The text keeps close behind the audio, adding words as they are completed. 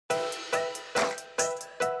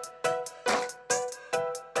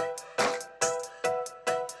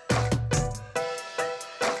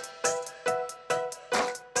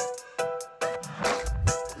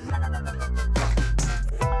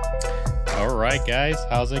right, guys,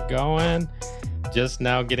 how's it going? Just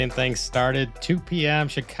now getting things started, 2 p.m.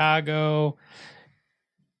 Chicago,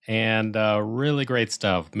 and really great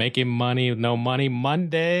stuff. Making money with no money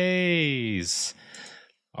Mondays.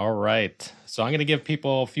 All right, so I'm going to give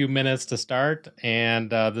people a few minutes to start, and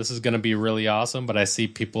this is going to be really awesome, but I see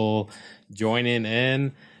people joining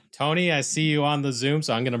in. Tony, I see you on the Zoom,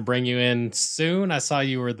 so I'm going to bring you in soon. I saw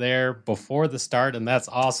you were there before the start, and that's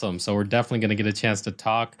awesome. So we're definitely going to get a chance to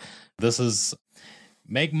talk. This is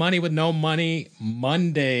Make Money with No Money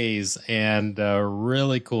Mondays, and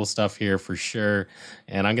really cool stuff here for sure.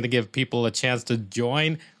 And I'm going to give people a chance to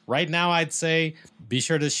join. Right now, I'd say be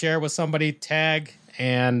sure to share with somebody, tag,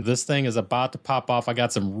 and this thing is about to pop off. I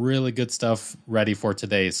got some really good stuff ready for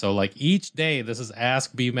today. So like each day, this is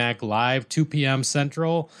Ask BMAC Live, 2 p.m.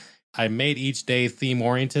 Central. I made each day theme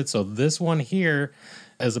oriented. So this one here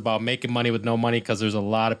is about making money with no money because there's a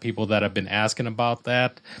lot of people that have been asking about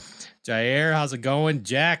that. Jair, how's it going?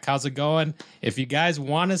 Jack, how's it going? If you guys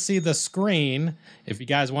want to see the screen,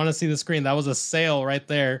 that was a sale right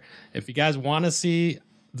there. If you guys want to see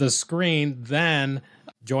the screen, then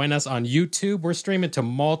join us on YouTube. We're streaming to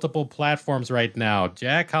multiple platforms right now.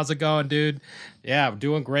 Jack, how's it going, dude? Yeah, I'm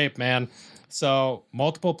doing great, man. So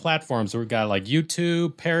multiple platforms. We've got like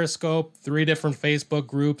YouTube, Periscope, 3 different Facebook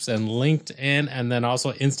groups, and LinkedIn, and then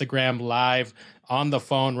also Instagram Live on the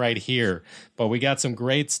phone right here. But we got some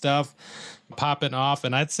great stuff popping off.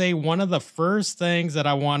 And I'd say one of the first things that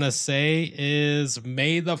I want to say is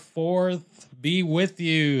May the 4th be with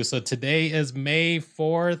you. So today is May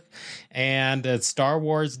 4th, and it's Star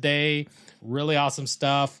Wars Day. Really awesome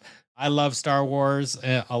stuff. I love Star Wars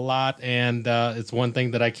a lot, and it's one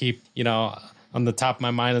thing that I keep, on the top of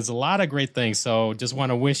my mind. Is a lot of great things. So just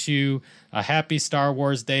want to wish you a happy Star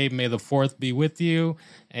Wars Day. May the 4th be with you.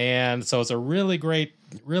 And so it's a really great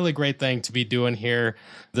thing to be doing here.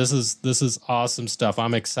 This is awesome stuff.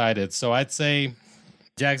 I'm excited. So I'd say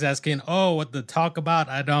Jack's asking, what to talk about?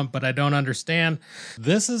 I don't understand.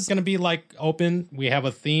 This is going to be like open. We have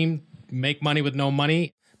a theme, Make Money with No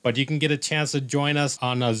Money. But you can get a chance to join us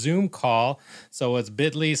on a Zoom call. So it's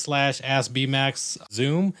bit.ly/AskBMAX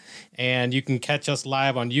Zoom. And you can catch us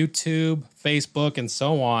live on YouTube, Facebook, and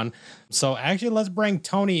so on. So actually, let's bring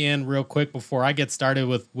Tony in real quick before I get started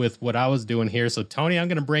with what I was doing here. So Tony, I'm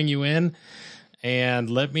going to bring you in and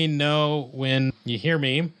let me know when you hear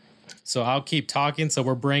me. So I'll keep talking. So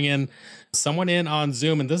we're bringing someone in on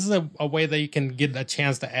Zoom. And this is a way that you can get a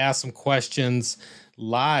chance to ask some questions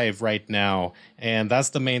live right now, and that's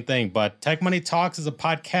the main thing. But Tech Money Talks is a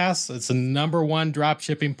podcast. It's the #1 drop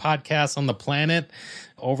shipping podcast on the planet.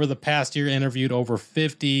 Over the past year, interviewed over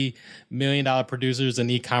 $50 million producers in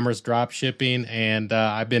e-commerce drop shipping, and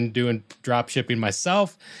I've been doing drop shipping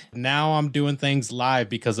myself. Now I'm doing things live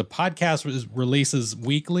because the podcast releases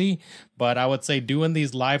weekly, but I would say doing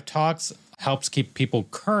these live talks helps keep people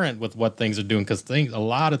current with what things are doing, because a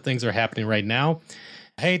lot of things are happening right now.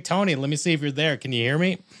 Hey, Tony, let me see if you're there. Can you hear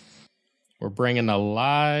me? We're bringing a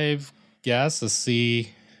live guest to see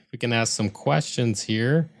if we can ask some questions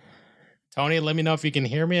here. Tony, let me know if you can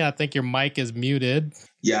hear me. I think your mic is muted.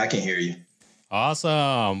 Yeah, I can hear you.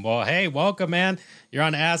 Awesome. Well, hey, welcome, man. You're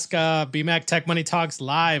on Ask BMAC Tech Money Talks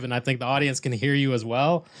live, and I think the audience can hear you as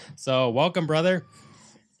well. So welcome, brother.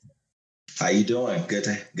 How you doing? Good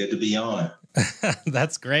to be on.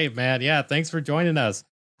 That's great, man. Yeah, thanks for joining us.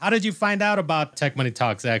 How did you find out about Tech Money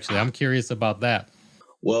Talks, actually? I'm curious about that.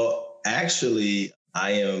 Well, actually,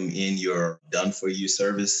 I am in your Done For You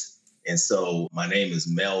service. And so my name is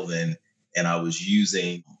Melvin, and I was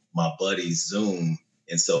using my buddy's Zoom.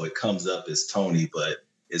 And so it comes up as Tony, but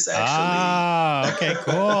it's actually... okay,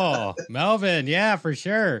 cool. Melvin, yeah, for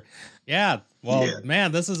sure. Yeah. Well,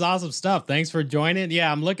 Man, this is awesome stuff. Thanks for joining.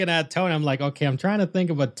 Yeah, I'm looking at Tony. I'm like, okay, I'm trying to think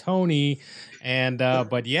of a Tony. And,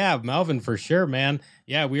 but yeah, Melvin, for sure, man.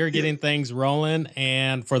 Yeah, we are getting things rolling.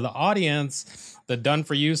 And for the audience, the Done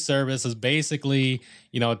For You service is basically,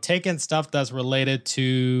 taking stuff that's related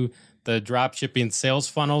to the drop shipping sales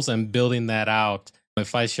funnels and building that out.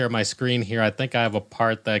 If I share my screen here, I think I have a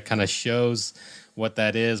part that kind of shows what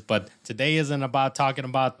that is. But today isn't about talking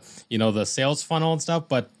about, the sales funnel and stuff,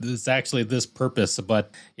 but it's actually this purpose.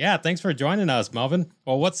 But yeah, thanks for joining us, Melvin.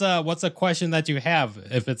 Well, what's a question that you have,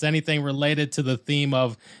 if it's anything related to the theme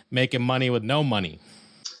of making money with no money?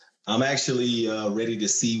 I'm actually ready to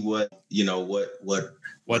see what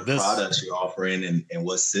products you're offering and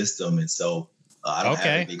what system. And so I don't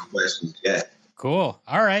have any questions yet. Cool.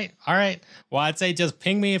 All right. Well, I'd say just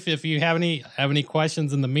ping me if you have any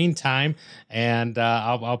questions in the meantime, and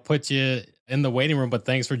I'll put you in the waiting room. But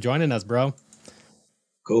thanks for joining us, bro.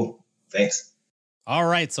 Cool. Thanks. All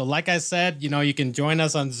right. So, like I said, you can join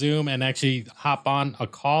us on Zoom and actually hop on a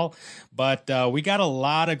call. But we got a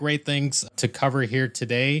lot of great things to cover here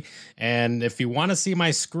today. And if you want to see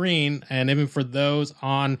my screen, and even for those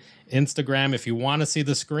on Instagram, if you want to see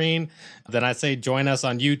the screen, then I say join us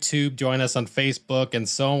on YouTube, join us on Facebook, and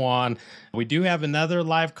so on. We do have another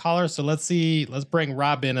live caller. So let's bring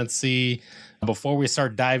Rob in and see before we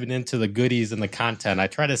start diving into the goodies and the content. I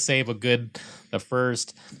try to save the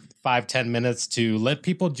first 5-10 minutes to let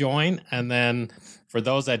people join, and then for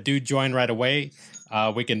those that do join right away,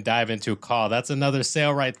 we can dive into a call. That's another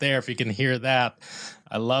sale right there, if you can hear that.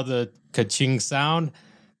 I love the ka-ching sound.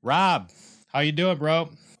 Rob, how you doing,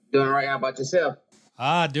 bro? Doing all right. How about yourself?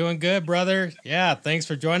 Doing good, brother. Yeah, thanks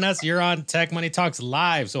for joining us. You're on Tech Money Talks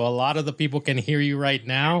live, so a lot of the people can hear you right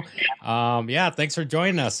now. Yeah, thanks for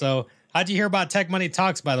joining us. So how'd you hear about Tech Money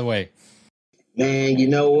Talks, by the way? Man, you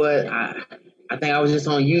know what? I think I was just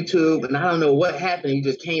on YouTube, and I don't know what happened. You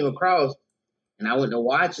just came across, and I went to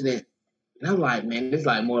watching it, and I'm like, man, this is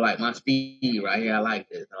like more like my speed right here. I like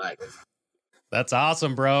this. That's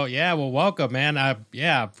awesome, bro. Yeah, well, welcome, man. I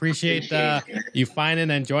appreciate you finding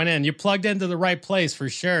and joining. And you plugged into the right place for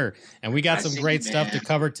sure. And we got some great stuff to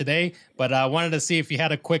cover today. But I wanted to see if you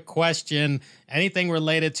had a quick question. Anything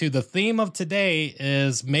related to the theme of today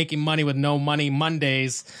is making money with no money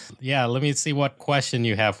Mondays. Yeah, let me see what question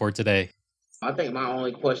you have for today. I think my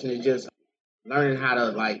only question is just learning how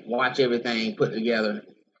to watch everything put together.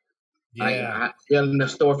 Yeah, building the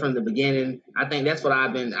store from the beginning. I think that's what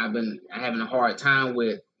I've been having a hard time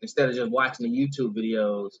with. Instead of just watching the YouTube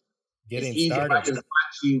videos, getting it's easy started. if I just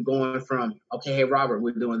watch you going from, okay, hey Robert,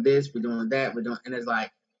 we're doing this, we're doing that, and it's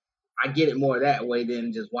like I get it more that way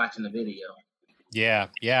than just watching the video.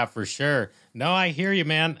 Yeah, for sure. No, I hear you,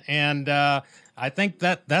 man. And I think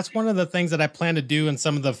that's one of the things that I plan to do in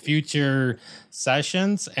some of the future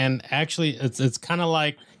sessions. And actually, it's kind of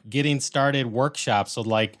like getting started workshops. So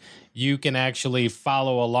like you can actually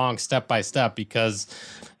follow along step by step, because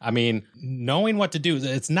I mean, knowing what to do,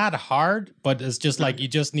 it's not hard, but it's just like you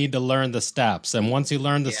just need to learn the steps. And once you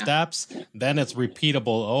learn the steps, then it's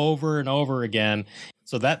repeatable over and over again.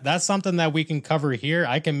 So that's something that we can cover here.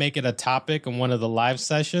 I can make it a topic in one of the live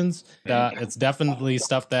sessions. It's definitely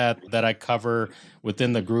stuff that I cover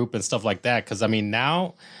within the group and stuff like that. Because I mean,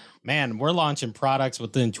 now, man, we're launching products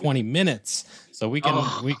within 20 minutes. So we can,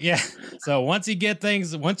 So once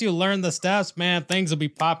you learn the steps, man, things will be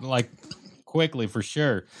popping like quickly for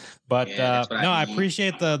sure. But I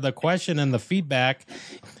appreciate the question and the feedback.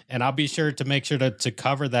 And I'll be sure to make sure to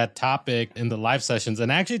cover that topic in the live sessions.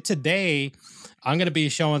 And actually today, I'm going to be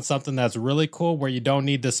showing something that's really cool where you don't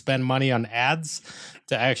need to spend money on ads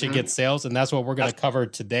to actually get sales. And that's what we're going to cover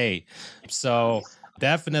today. So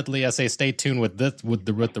definitely, I say stay tuned with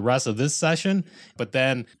the rest of this session. But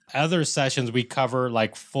then other sessions we cover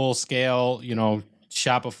like full scale,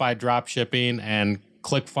 Shopify drop shipping and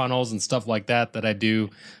ClickFunnels and stuff like that I do.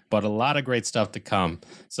 But a lot of great stuff to come.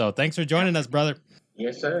 So thanks for joining us, brother.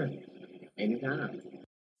 Yes, sir. Anytime.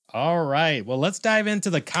 All right. Well, let's dive into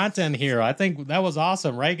the content here. I think that was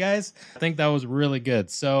awesome, right, guys? I think that was really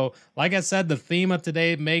good. So, like I said, the theme of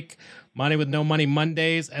today, make money with no money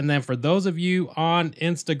Mondays. And then for those of you on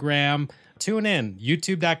Instagram, tune in,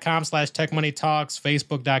 youtube.com/techmoneytalks,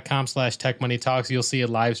 facebook.com/techmoneytalks. You'll see it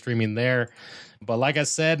live streaming there. But like I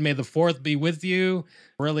said, may the 4th be with you.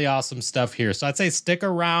 Really awesome stuff here. So I'd say stick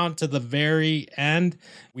around to the very end.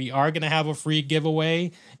 We are going to have a free giveaway.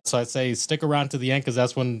 So I'd say stick around to the end, because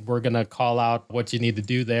that's when we're going to call out what you need to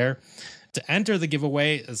do there. To enter the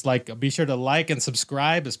giveaway, it's like, be sure to like and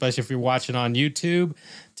subscribe, especially if you're watching on YouTube.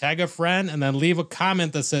 Tag a friend and then leave a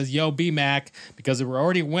comment that says, yo, BMAC, because we're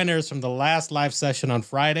already winners from the last live session on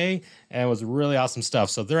Friday, and it was really awesome stuff.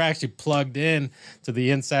 So they're actually plugged in to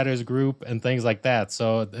the Insiders group and things like that.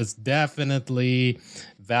 So it's definitely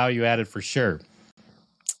value added for sure.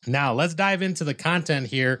 Now, let's dive into the content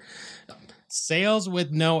here. Sales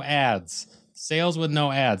with no ads. Sales with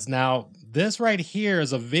no ads. Now, this right here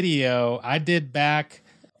is a video I did back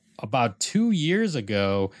about 2 years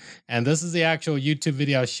ago. And this is the actual YouTube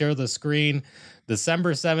video. I'll share the screen.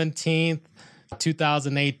 December 17th,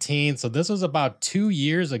 2018. So this was about 2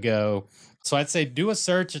 years ago. So I'd say do a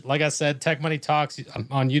search. Like I said, Tech Money Talks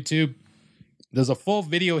on YouTube. There's a full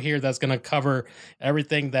video here that's going to cover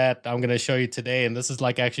everything that I'm going to show you today. And this is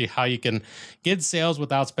like actually how you can get sales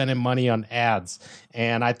without spending money on ads.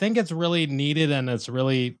 And I think it's really needed and it's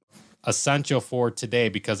really essential for today,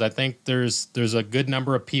 because I think there's a good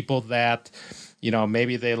number of people that,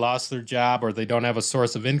 maybe they lost their job or they don't have a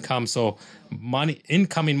source of income. So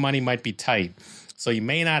incoming money might be tight. So you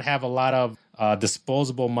may not have a lot of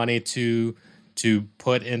disposable money to to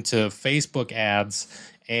put into Facebook ads.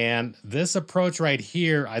 And this approach right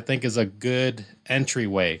here, I think, is a good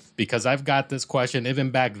entryway, because I've got this question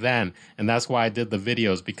even back then. And that's why I did the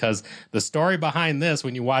videos, because the story behind this,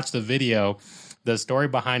 when you watch the video, the story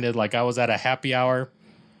behind it, like I was at a happy hour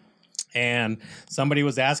and somebody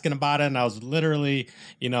was asking about it. And I was literally,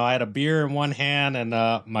 I had a beer in one hand and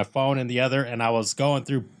my phone in the other. And I was going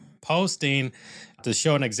through posting to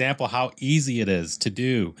show an example how easy it is to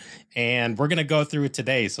do. And we're going to go through it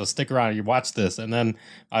today. So stick around, you watch this. And then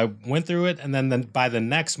I went through it. And then by the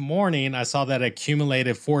next morning, I saw that it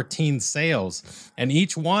accumulated 14 sales. And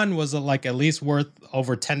each one was like at least worth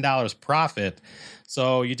over $10 profit.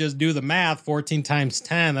 So you just do the math, 14 times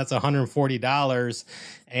 10, that's $140.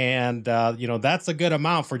 And, that's a good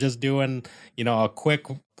amount for just doing, a quick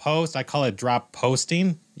post. I call it drop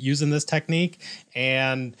posting using this technique.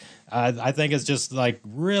 And I think it's just like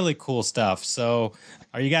really cool stuff. So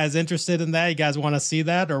are you guys interested in that? You guys want to see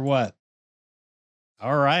that or what?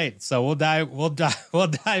 All right. So we'll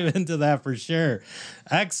dive into that for sure.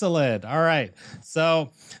 Excellent. All right. So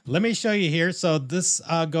let me show you here. So this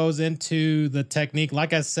goes into the technique.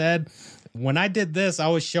 Like I said, when I did this, I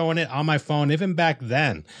was showing it on my phone, even back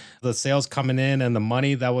then, the sales coming in and the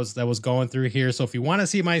money that was going through here. So if you want to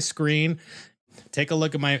see my screen, take a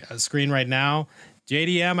look at my screen right now.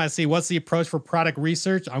 JDM, I see, what's the approach for product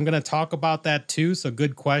research? I'm going to talk about that too. So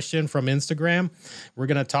good question from Instagram. We're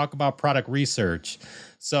going to talk about product research.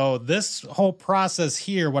 So this whole process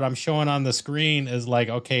here, what I'm showing on the screen is like,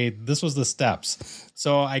 okay, this was the steps.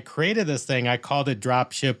 So I created this thing. I called it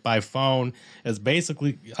drop ship by phone. It's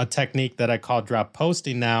basically a technique that I call drop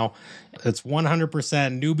posting now. It's 100%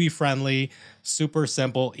 newbie friendly, super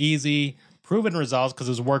simple, easy, proven results because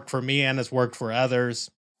it's worked for me and it's worked for others.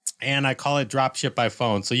 And I call it drop ship by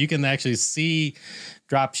phone. So you can actually see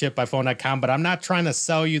dropshipbyphone.com, but I'm not trying to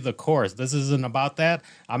sell you the course. This isn't about that.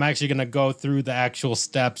 I'm actually going to go through the actual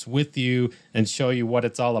steps with you and show you what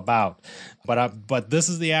it's all about. But this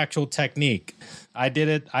is the actual technique. I did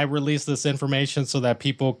it. I released this information so that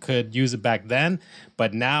people could use it back then.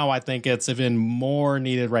 But now I think it's even more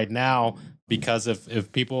needed right now. Because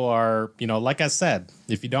if people are, like I said,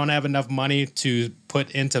 if you don't have enough money to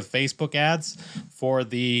put into Facebook ads for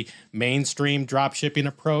the mainstream drop shipping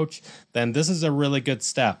approach, then this is a really good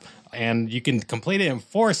step. And you can complete it in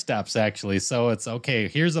 4 steps, actually. So it's okay.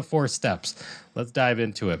 Here's the 4 steps. Let's dive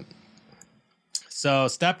into it. So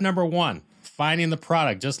step number 1. Finding the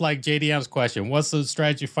product, just like JDM's question. What's the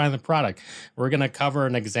strategy to find the product? We're going to cover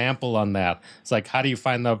an example on that. It's like, how do you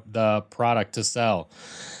find the product to sell?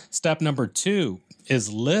 Step number 2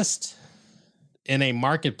 is list in a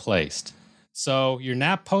marketplace. So you're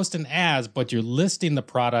not posting ads, but you're listing the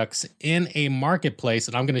products in a marketplace.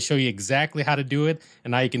 And I'm going to show you exactly how to do it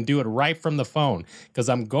and how you can do it right from the phone. Because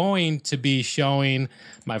I'm going to be showing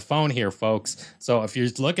my phone here, folks. So if you're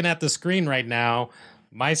looking at the screen right now,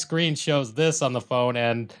 my screen shows this on the phone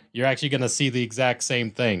and you're actually going to see the exact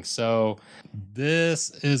same thing. So this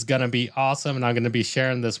is going to be awesome. And I'm going to be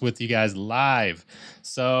sharing this with you guys live.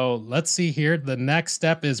 So let's see here. The next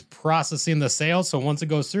step is processing the sales. So once it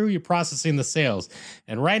goes through, you're processing the sales.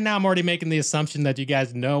 And right now I'm already making the assumption that you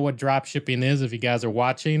guys know what drop shipping is if you guys are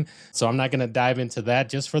watching. So I'm not going to dive into that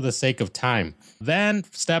just for the sake of time. Then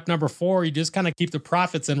step number 4, you just kind of keep the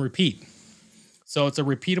profits and repeat. So it's a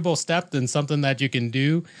repeatable step and something that you can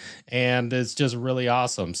do, and it's just really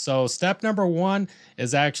awesome. So step number 1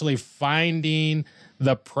 is actually finding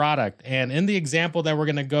the product. And in the example that we're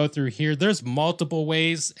going to go through here, there's multiple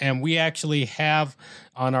ways, and we actually have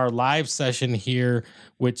on our live session here,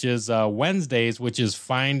 which is Wednesdays, which is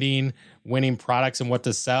finding winning products and what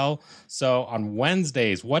to sell. So on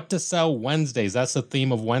Wednesdays, what to sell Wednesdays, that's the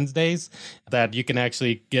theme of Wednesdays, that you can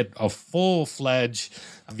actually get a full-fledged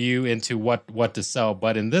view into what to sell.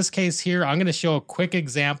 But in this case here, I'm going to show a quick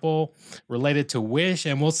example related to Wish,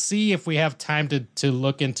 and we'll see if we have time to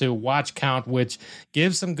look into watch count, which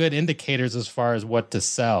gives some good indicators as far as what to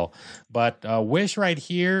sell. But Wish right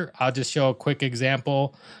here, I'll just show a quick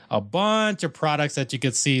example. A bunch of products that you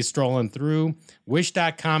could see strolling through.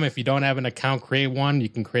 Wish.com, if you don't have an account, create one. You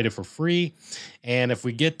can create it for free. And if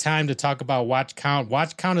we get time to talk about watch count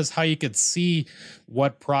is how you could see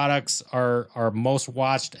what products are most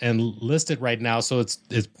watched and listed right now. So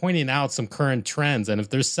it's pointing out some current trends. And if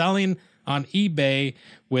they're selling on eBay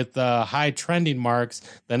with high trending marks,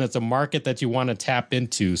 then it's a market that you want to tap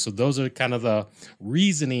into. So those are kind of the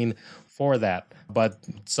reasoning for that. But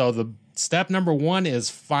so the step number 1 is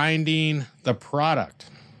finding the product.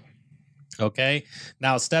 Okay.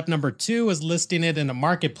 Now, step number 2 is listing it in a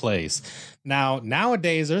marketplace. Now,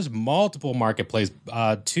 nowadays, there's multiple marketplace.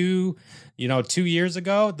 2 years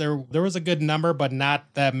ago, there was a good number, but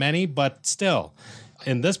not that many. But still,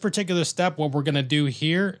 in this particular step, what we're going to do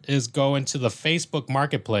here is go into the Facebook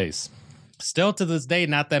Marketplace. Still to this day,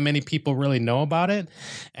 not that many people really know about it.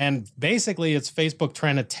 And basically, it's Facebook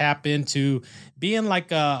trying to tap into being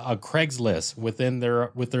like a Craigslist within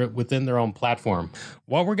their own platform.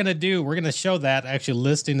 What we're going to do, we're going to show that actually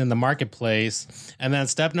listing in the marketplace. And then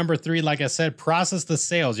step number 3, like I said, process the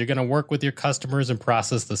sales. You're going to work with your customers and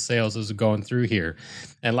process the sales as we're going through here.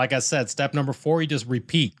 And like I said, step number 4, you just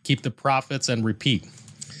repeat, keep the profits and repeat.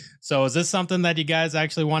 So is this something that you guys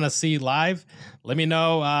actually want to see live? Let me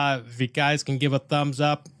know if you guys can give a thumbs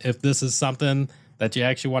up if this is something that you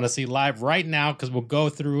actually want to see live right now, because we'll go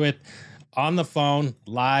through it on the phone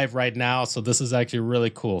live right now. So this is actually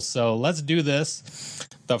really cool. So let's do this.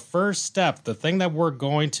 The first step, the thing that we're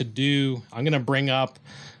going to do, I'm going to bring up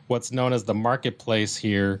what's known as the marketplace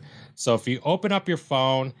here. So if you open up your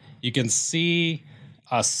phone, you can see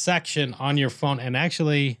a section on your phone, and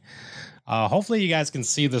actually... hopefully you guys can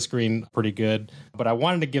see the screen pretty good, but I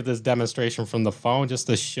wanted to give this demonstration from the phone just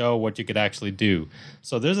to show what you could actually do.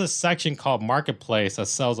 So there's a section called Marketplace that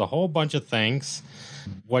sells a whole bunch of things.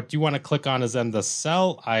 What you want to click on is then the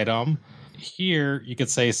sell item. Here you could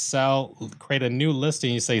say sell, create a new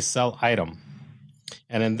listing, you say sell item.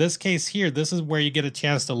 And in this case here, this is where you get a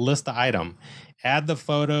chance to list the item, add the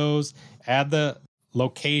photos, add the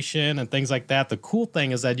location and things like that. The cool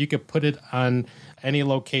thing is that you could put it on any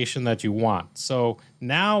location that you want. So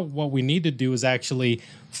now what we need to do is actually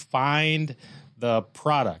find the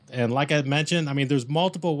product. And like I mentioned, I mean, there's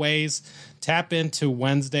multiple ways. Tap into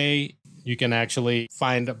Wednesday. You can actually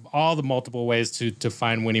find all the multiple ways to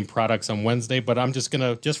find winning products on Wednesday. But I'm just going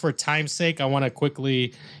to, just for time's sake, I want to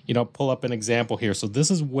quickly, pull up an example here. So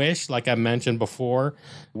this is Wish, like I mentioned before.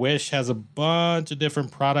 Wish has a bunch of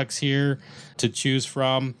different products here to choose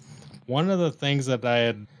from. One of the things that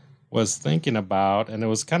I was thinking about, and it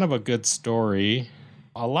was kind of a good story,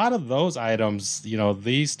 a lot of those items,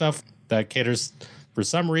 these stuff that caters, for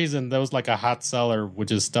some reason, there was like a hot seller,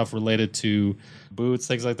 which is stuff related to boots,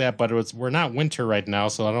 things like that. But we're not winter right now,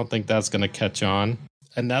 so I don't think that's going to catch on.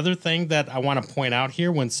 Another thing that I want to point out here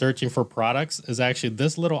when searching for products is actually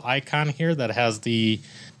this little icon here that has the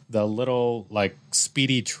little like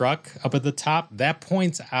speedy truck up at the top. That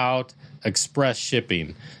points out express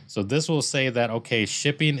shipping. So this will say that, okay,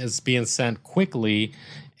 shipping is being sent quickly.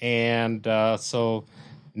 And so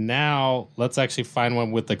now let's actually find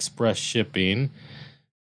one with express shipping.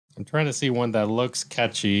 I'm trying to see one that looks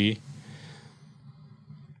catchy.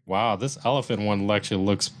 Wow, this elephant one actually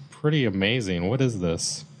looks pretty amazing. What is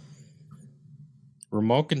this?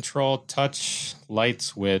 Remote control touch light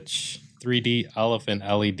switch 3D elephant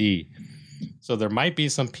LED. So there might be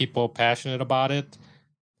some people passionate about it.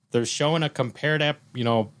 They're showing a compared app,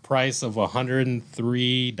 price of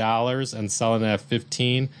 $103 and selling it at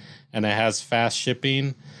 $15, and it has fast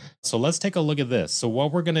shipping. So let's take a look at this. So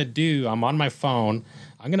what we're going to do, I'm on my phone.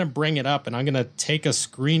 I'm going to bring it up and I'm going to take a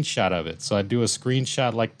screenshot of it. So I do a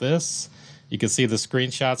screenshot like this. You can see the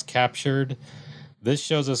screenshots captured. This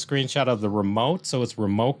shows a screenshot of the remote. So it's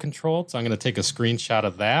remote controlled. So I'm going to take a screenshot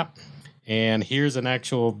of that. And here's an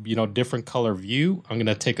actual, different color view. I'm going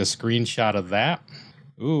to take a screenshot of that.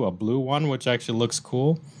 Ooh, a blue one, which actually looks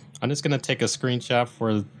cool. I'm just going to take a screenshot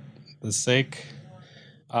for the sake.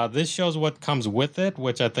 This shows what comes with it,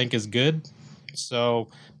 which I think is good. So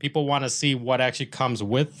people want to see what actually comes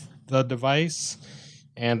with the device.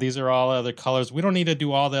 And these are all other colors. We don't need to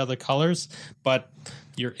do all the other colors, but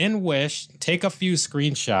you're in Wish, take a few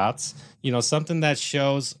screenshots, something that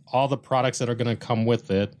shows all the products that are going to come with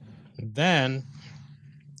it. Then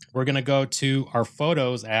we're going to go to our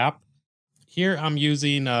Photos app. Here I'm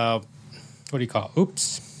using,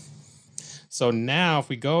 Oops. So now if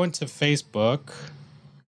we go into Facebook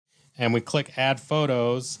and we click Add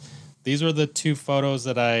Photos, these are the 2 photos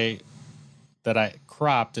that I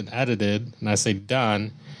cropped and edited, and I say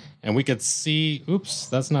done, and we could see, oops,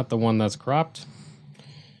 that's not the one that's cropped.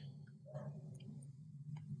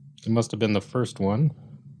 It must have been the first one.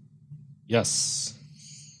 Yes.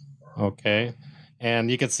 Okay. And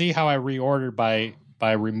you can see how I reordered by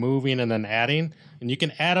removing and then adding, and you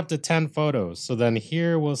can add up to 10 photos. So then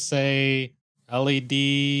here we'll say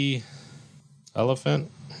LED elephant.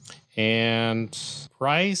 And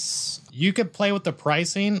price, you could play with the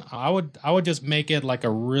pricing. I would just make it like a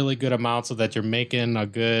really good amount so that you're making a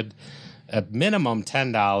good at minimum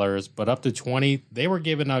 $10, but up to $20. They were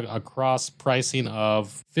given a cross pricing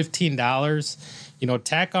of $15. You know,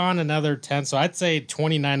 tack on another 10. So I'd say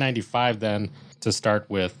 $29.95 then to start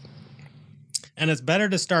with. And it's better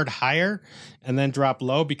to start higher and then drop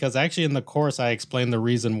low, because actually in the course I explained the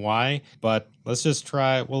reason why. But let's just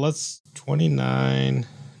try. Well, let's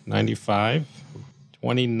 $29.95.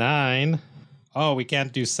 29. Oh, we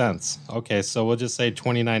can't do cents. Okay, so we'll just say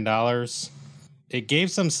 $29. It gave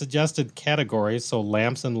some suggested categories. So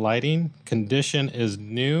lamps and lighting. Condition is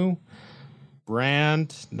new.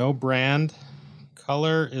 Brand, no brand.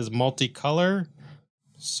 Color is multicolor.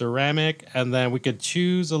 Ceramic. And then we could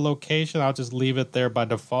choose a location. I'll just leave it there by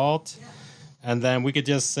default. And then we could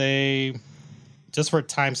just say, just for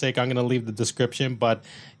time's sake, I'm going to leave the description. But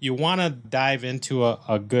you want to dive into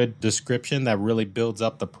a good description that really builds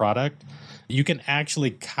up the product. You can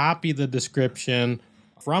actually copy the description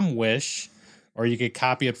from Wish, or you could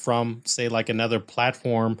copy it from, say, like another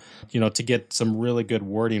platform, you know, to get some really good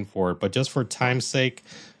wording for it. But just for time's sake,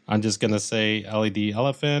 I'm just going to say LED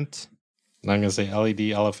elephant, and I'm going to say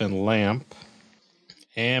LED elephant lamp,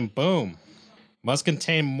 and boom. Must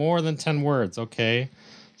contain more than 10 words. Okay.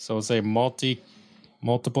 So we'll say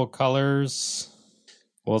multiple colors.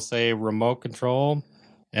 We'll say remote control.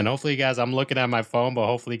 And hopefully, you guys, I'm looking at my phone, but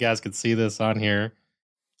hopefully you guys can see this on here.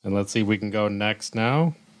 And let's see if we can go next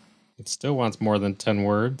now. It still wants more than 10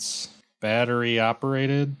 words. Battery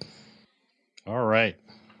operated. All right.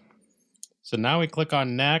 So now we click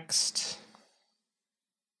on next.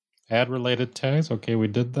 Add related tags. Okay, we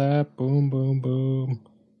did that. Boom, boom, boom.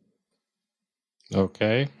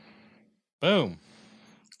 Okay. Boom.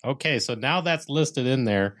 Okay, so now that's listed in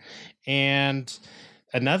there. And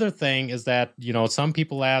another thing is that, you know, some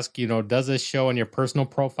people ask, you know, does this show on your personal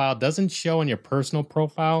profile? It doesn't show on your personal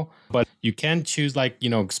profile, but you can choose, like, you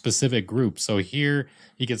know, specific groups. So here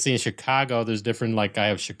you can see in Chicago, there's different, like I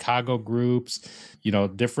have Chicago groups, you know,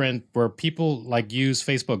 different where people like use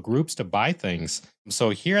Facebook groups to buy things. So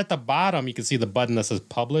here at the bottom, you can see the button that says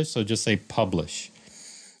publish. So just say publish.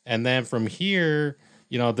 And then from here,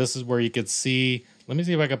 you know, this is where you could see, let me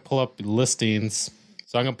see if I can pull up listings.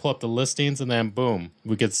 So I'm going to pull up the listings, and then boom,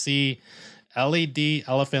 we could see LED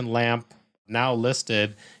elephant lamp now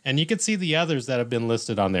listed. And you can see the others that have been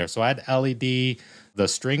listed on there. So I had LED, the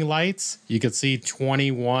string lights. You could see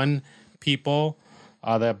 21 people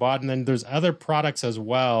that bought. And then there's other products as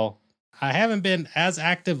well. I haven't been as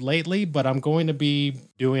active lately, but I'm going to be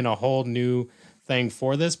doing a whole new thing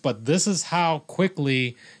for this. But this is how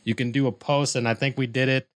quickly you can do a post. And I think we did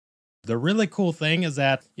it. The really cool thing is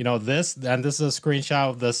that, you know, this is a screenshot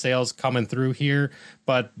of the sales coming through here,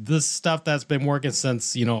 but this stuff that's been working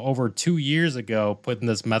since, you know, over 2 years ago, putting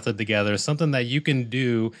this method together, is something that you can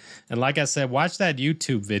do. And like I said, watch that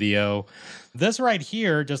YouTube video. This right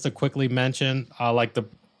here, just to quickly mention,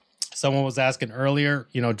 someone was asking earlier,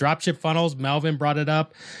 you know, dropship funnels, Melvin brought it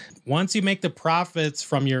up. Once you make the profits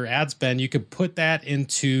from your ad spend, you could put that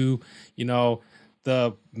into, you know,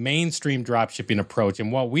 the mainstream dropshipping approach.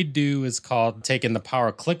 And what we do is called taking the power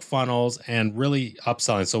of ClickFunnels and really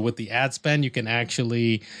upselling. So with the ad spend, you can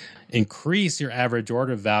actually increase your average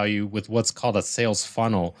order value with what's called a sales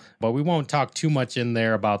funnel. But we won't talk too much in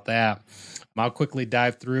there about that. I'll quickly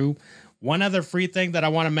dive through. One other free thing that I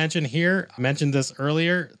want to mention here, I mentioned this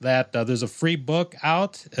earlier, that there's a free book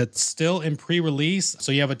out. It's still in pre-release,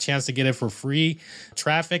 so you have a chance to get it for free.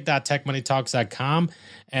 Traffic.techmoneytalks.com.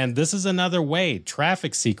 And this is another way,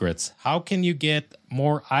 traffic secrets. How can you get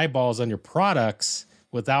more eyeballs on your products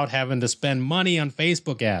without having to spend money on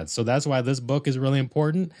Facebook ads? So that's why this book is really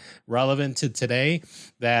important, relevant to today,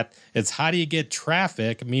 that it's how do you get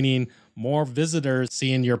traffic, meaning more visitors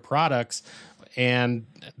seeing your products. And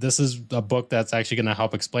this is a book that's actually going to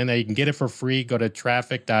help explain that. You can get it for free. Go to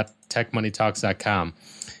traffic.techmoneytalks.com.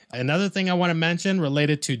 Another thing I want to mention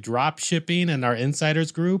related to drop shipping and our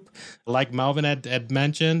insiders group, like Melvin had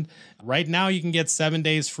mentioned, right now you can get 7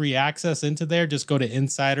 days free access into there. Just go to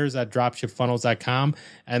insiders.dropshipfunnels.com.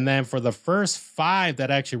 And then for the first 5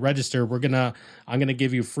 that actually register, I'm going to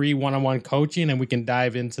give you free one-on-one coaching, and we can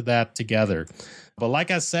dive into that together. But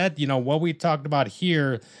like I said, you know, what we talked about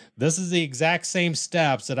here, this is the exact same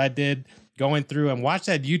steps that I did going through, and watch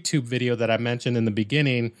that YouTube video that I mentioned in the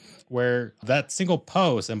beginning, where that single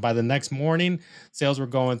post, and by the next morning, sales were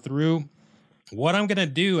going through. What I'm going to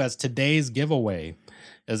do as today's giveaway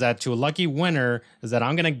is that to a lucky winner is that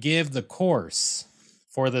I'm going to give the course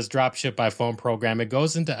for this Dropship by Phone program. It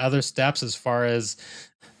goes into other steps as far as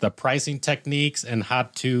the pricing techniques and how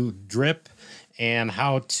to drip and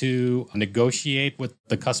how to negotiate with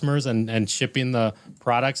the customers and shipping the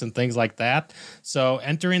products and things like that. So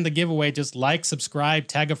entering the giveaway, just like, subscribe,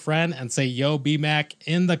 tag a friend, and say Yo BMAC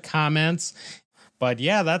in the comments. But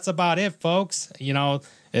yeah, that's about it, folks. You know,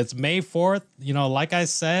 it's May 4th. You know, like I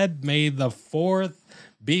said, May the 4th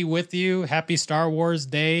be with you. Happy Star Wars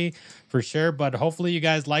Day for sure. But hopefully you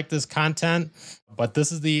guys like this content. But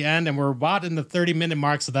this is the end, and we're about in the 30-minute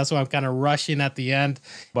mark, so that's why I'm kind of rushing at the end.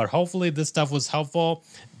 But hopefully this stuff was helpful.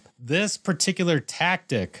 This particular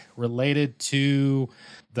tactic related to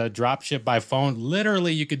the dropship by phone,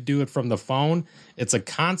 literally you could do it from the phone. It's a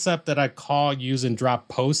concept that I call using drop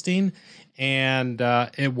posting. And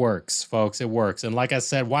it works, folks. It works. And like I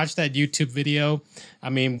said, watch that YouTube video. I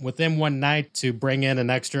mean, within one night to bring in an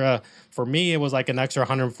extra, for me, it was like an extra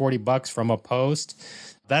 $140 from a post.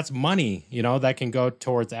 That's money, you know, that can go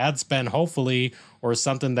towards ad spend, hopefully, or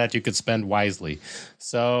something that you could spend wisely.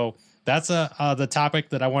 So that's the topic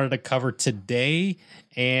that I wanted to cover today.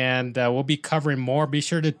 And we'll be covering more. Be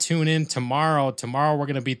sure to tune in tomorrow. Tomorrow, we're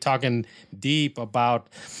going to be talking deep about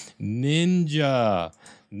ninja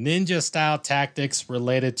style tactics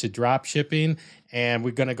related to drop shipping, and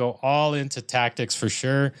we're going to go all into tactics for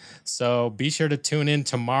sure. So be sure to tune in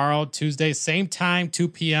tomorrow, Tuesday, same time, 2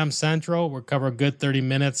 p.m. Central. We'll cover a good 30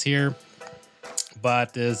 minutes here,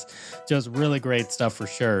 but it's just really great stuff for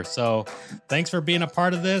sure. So thanks for being a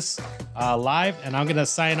part of this live, and I'm going to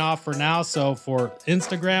sign off for now. So for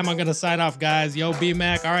Instagram, I'm going to sign off, guys. Yo,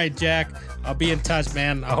 BMAC. All right, Jack, I'll be in touch,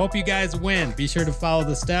 man. I hope you guys win. Be sure to follow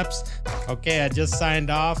the steps. Okay, I just signed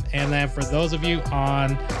off. And then for those of you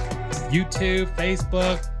on YouTube,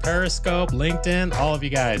 Facebook, Periscope, LinkedIn, all of you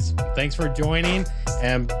guys, thanks for joining,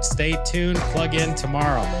 and stay tuned. Plug in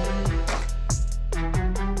tomorrow.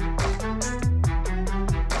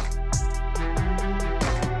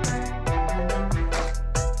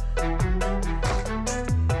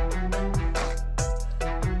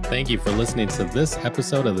 Thank you for listening to this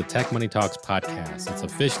episode of the Tech Money Talks podcast. It's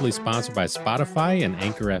officially sponsored by Spotify and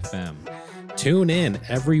Anchor FM. Tune in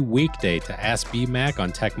every weekday to Ask BMAC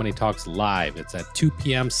on Tech Money Talks Live. It's at 2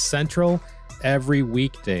 p.m. Central every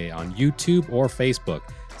weekday on YouTube or Facebook.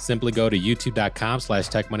 Simply go to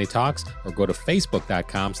youtube.com/techmoneytalks or go to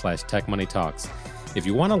facebook.com/techmoneytalks. If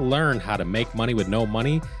you want to learn how to make money with no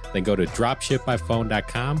money, then go to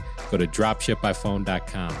dropshipbyphone.com. Go to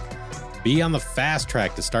dropshipbyphone.com. Be on the fast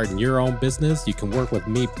track to starting your own business. You can work with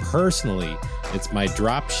me personally. It's my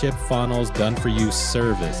Dropship Funnels Done For You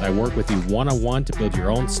service. I work with you one-on-one to build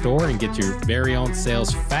your own store and get your very own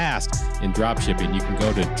sales fast in dropshipping. You can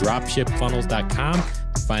go to dropshipfunnels.com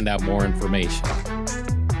to find out more information.